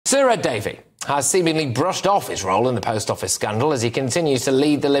Sir Ed Davey has seemingly brushed off his role in the post office scandal as he continues to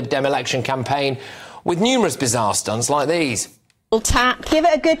lead the Lib Dem election campaign with numerous bizarre stunts like these. Tap. Give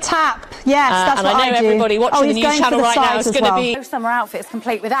it a good tap. Yes, that's and what I know everybody watching the news channel right now is going to be... No summer outfit is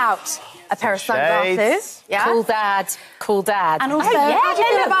complete without a pair of sunglasses. Yeah. Cool dad. Cool dad. And also, how do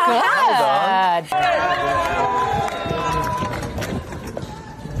you feel about her?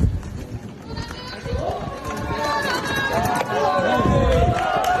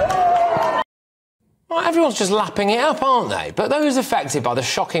 Well, everyone's just lapping it up, aren't they? But those affected by the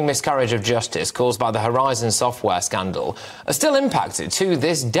shocking miscarriage of justice caused by the Horizon software scandal are still impacted to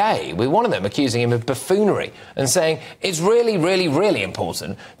this day, with one of them accusing him of buffoonery and saying it's really, really, really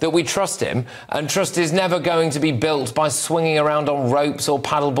important that we trust him, and trust is never going to be built by swinging around on ropes or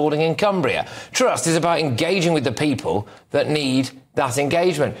paddleboarding in Cumbria. Trust is about engaging with the people that need that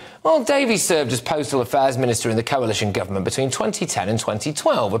engagement. Well, Davey served as Postal Affairs Minister in the coalition government between 2010 and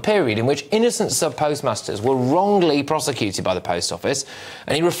 2012, a period in which innocent sub-postmasters were wrongly prosecuted by the Post Office,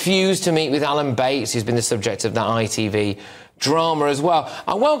 and he refused to meet with Alan Bates, who's been the subject of that ITV drama as well.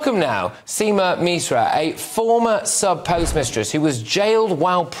 I welcome now Seema Misra, a former sub-postmistress who was jailed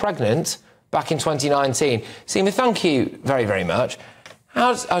while pregnant back in 2019. Seema, thank you very, very much. In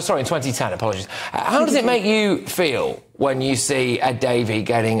 2010, apologies. How does it make you feel when you see Ed Davey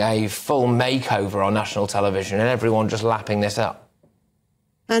getting a full makeover on national television and everyone just lapping this up?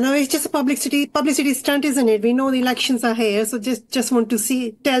 I know it's just a publicity stunt, isn't it? We know the elections are here, so just want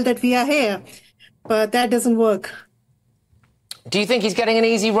to tell that we are here. But that doesn't work. Do you think he's getting an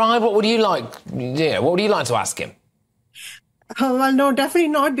easy ride? What would you like? Yeah, what would you like to ask him? Well, no, definitely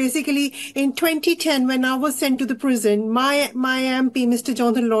not. Basically, in 2010, when I was sent to the prison, my MP, Mr.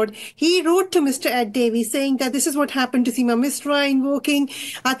 Jonathan Lord, he wrote to Mr. Ed Davey saying that this is what happened to Seema Misra, invoking,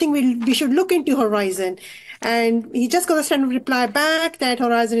 I think we should look into Horizon. And he just got a standard reply back that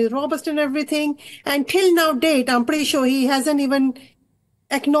Horizon is robust and everything. And till now date, I'm pretty sure he hasn't even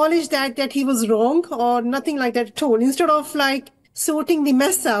acknowledged that he was wrong or nothing like that at all. Instead of like sorting the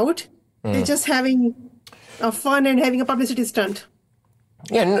mess out, they're just having fun and having a publicity stunt.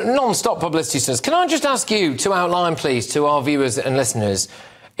 Yeah, non-stop publicity stunts. Can I just ask you to outline, please, to our viewers and listeners,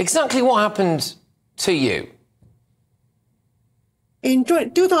 exactly what happened to you? In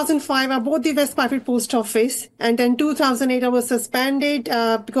 2005, I bought the West Byfleet Post Office, and then 2008, I was suspended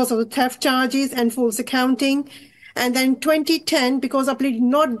because of the theft charges and false accounting. And then 2010, because I pleaded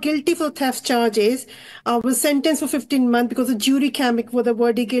not guilty for theft charges, I was sentenced for 15 months because the jury came back with the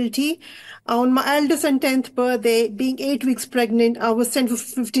verdict guilty. On my eldest and 10th birthday, being 8 weeks pregnant, I was sent for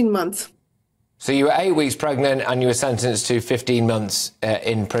 15 months. So you were 8 weeks pregnant and you were sentenced to 15 months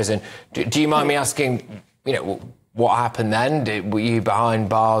in prison. Do you mind me asking, you know, what happened then? Were you behind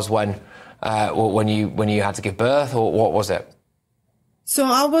bars when you had to give birth, or what was it? So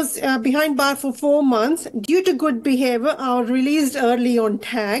I was behind bar for 4 months. Due to good behavior, I was released early on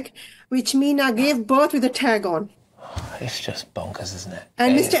tag, which means I gave birth with a tag on. It's just bonkers, isn't it?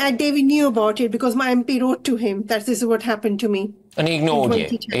 And Mr. Ed Davey knew about it because my MP wrote to him that this is what happened to me. And he ignored you.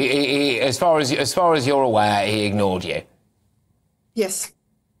 He, as far as you're aware, he ignored you. Yes.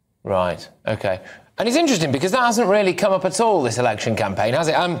 Right. Okay. And it's interesting because that hasn't really come up at all this election campaign, has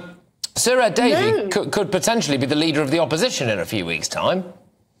it? Sir Ed Davey could potentially be the leader of the opposition in a few weeks' time.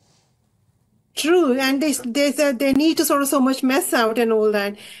 True, and they need to sort of so much mess out and all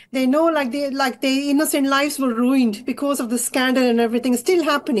that. They know like their innocent lives were ruined because of the scandal and everything still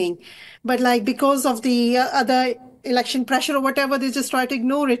happening, but like because of the other election pressure or whatever, they just try to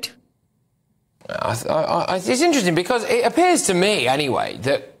ignore it. It's interesting because it appears to me anyway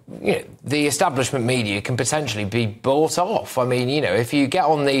that, you know, the establishment media can potentially be bought off. I mean, you know, if you get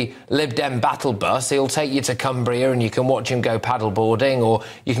on the Lib Dem battle bus, he'll take you to Cumbria and you can watch him go paddleboarding, or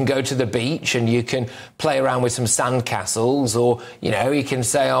you can go to the beach and you can play around with some sandcastles, or, you know, he can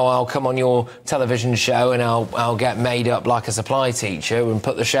say, oh, I'll come on your television show and I'll get made up like a supply teacher and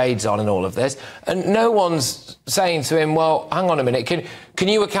put the shades on and all of this. And no one's saying to him, well, hang on a minute, can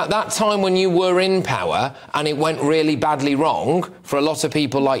you account that time when you were in power and it went really badly wrong for a lot of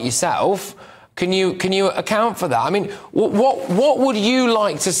people like yourself? Can you account for that? I mean, what would you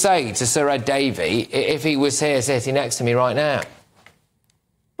like to say to Sir Ed Davey if he was here sitting next to me right now?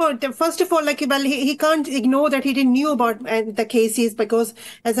 Well, first of all, he can't ignore that he didn't knew about the cases because,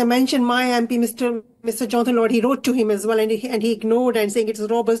 as I mentioned, my MP, Mr. Jonathan Lord, he wrote to him as well, and he ignored and saying it's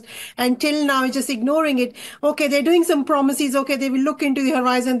robust. Until now, he's just ignoring it. Okay, they're doing some promises. Okay, they will look into the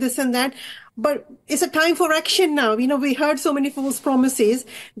Horizon, this and that. But it's a time for action now. You know, we heard so many false promises.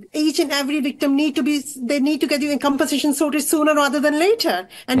 Each and every victim they need to get the compensation sorted sooner rather than later.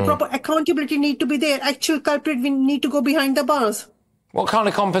 And proper accountability need to be there. Actual culprit, we need to go behind the bars. What kind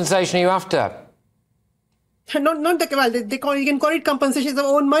of compensation are you after? Not the, well, you can call it compensation of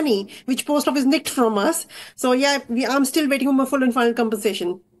our own money, which post office nicked from us. So yeah, I'm still waiting for my full and final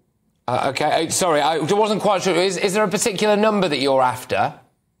compensation. Okay, sorry, I wasn't quite sure. Is there a particular number that you're after?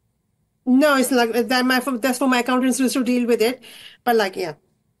 No, it's like that's for my accountants to deal with it. But like, yeah.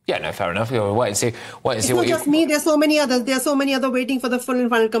 Yeah, no, fair enough. We'll wait and see. It's not just me. There's so many others. There are so many other waiting for the full and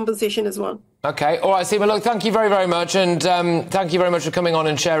final compensation as well. Okay, all right, Seema. Look, thank you very, very much, and thank you very much for coming on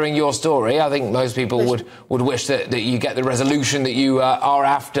and sharing your story. I think most people would wish that you get the resolution that you are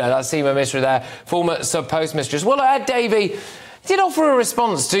after. That's Seema Misra there, former sub-postmistress. Well, Ed Davey did offer a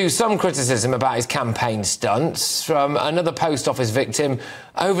response to some criticism about his campaign stunts from another post office victim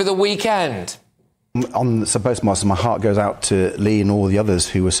over the weekend. On the sub-postmaster, my heart goes out to Lee and all the others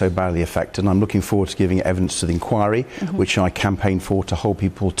who were so badly affected, and I'm looking forward to giving evidence to the inquiry, which I campaigned for to hold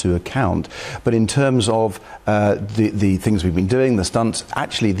people to account. But in terms of the things we've been doing, the stunts,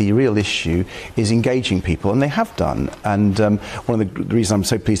 actually the real issue is engaging people, and they have done. And one of the reasons I'm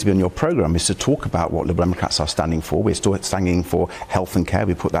so pleased to be on your programme is to talk about what Liberal Democrats are standing for. We're still standing for health and care.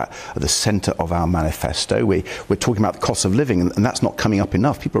 We put that at the centre of our manifesto. We're talking about the cost of living, and that's not coming up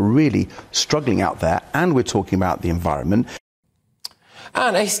enough. People are really struggling out there, and we're talking about the environment.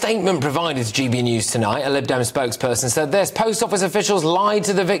 And a statement provided to GB News tonight, a Lib Dem spokesperson said this: post office officials lied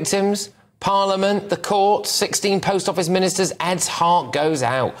to the victims, Parliament, the court, 16 post office ministers. Ed's heart goes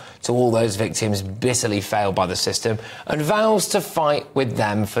out to all those victims bitterly failed by the system and vows to fight with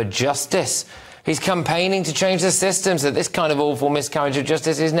them for justice. He's campaigning to change the system so that this kind of awful miscarriage of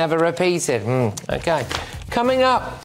justice is never repeated. OK. Coming up...